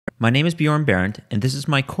My name is Bjorn Berendt, and this is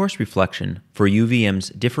my course reflection for UVM's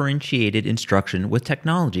Differentiated Instruction with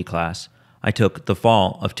Technology class I took the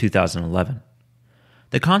fall of 2011.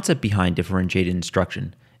 The concept behind differentiated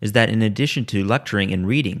instruction is that in addition to lecturing and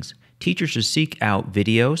readings, teachers should seek out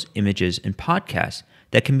videos, images, and podcasts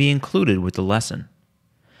that can be included with the lesson.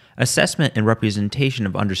 Assessment and representation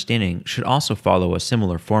of understanding should also follow a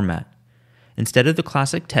similar format. Instead of the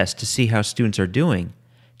classic test to see how students are doing,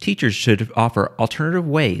 teachers should offer alternative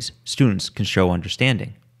ways students can show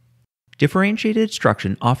understanding. Differentiated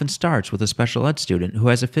instruction often starts with a special ed student who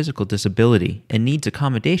has a physical disability and needs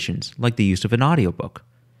accommodations like the use of an audiobook.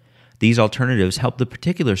 These alternatives help the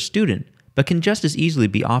particular student, but can just as easily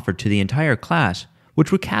be offered to the entire class,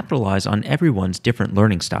 which would capitalize on everyone's different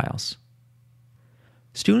learning styles.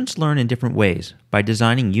 Students learn in different ways. By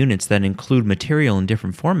designing units that include material in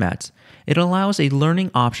different formats, it allows a learning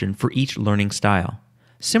option for each learning style.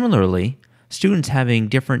 Similarly, students having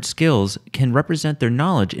different skills can represent their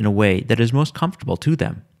knowledge in a way that is most comfortable to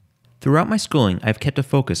them. Throughout my schooling, I've kept a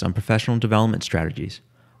focus on professional development strategies.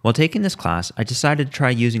 While taking this class, I decided to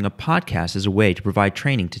try using a podcast as a way to provide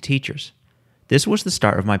training to teachers. This was the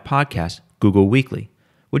start of my podcast, Google Weekly,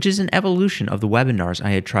 which is an evolution of the webinars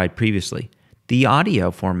I had tried previously. The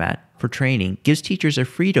audio format for training gives teachers a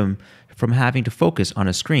freedom from having to focus on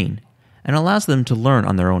a screen and allows them to learn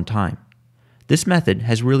on their own time. This method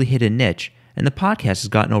has really hit a niche, and the podcast has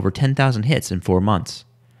gotten over 10,000 hits in 4 months.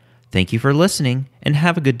 Thank you for listening, and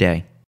have a good day.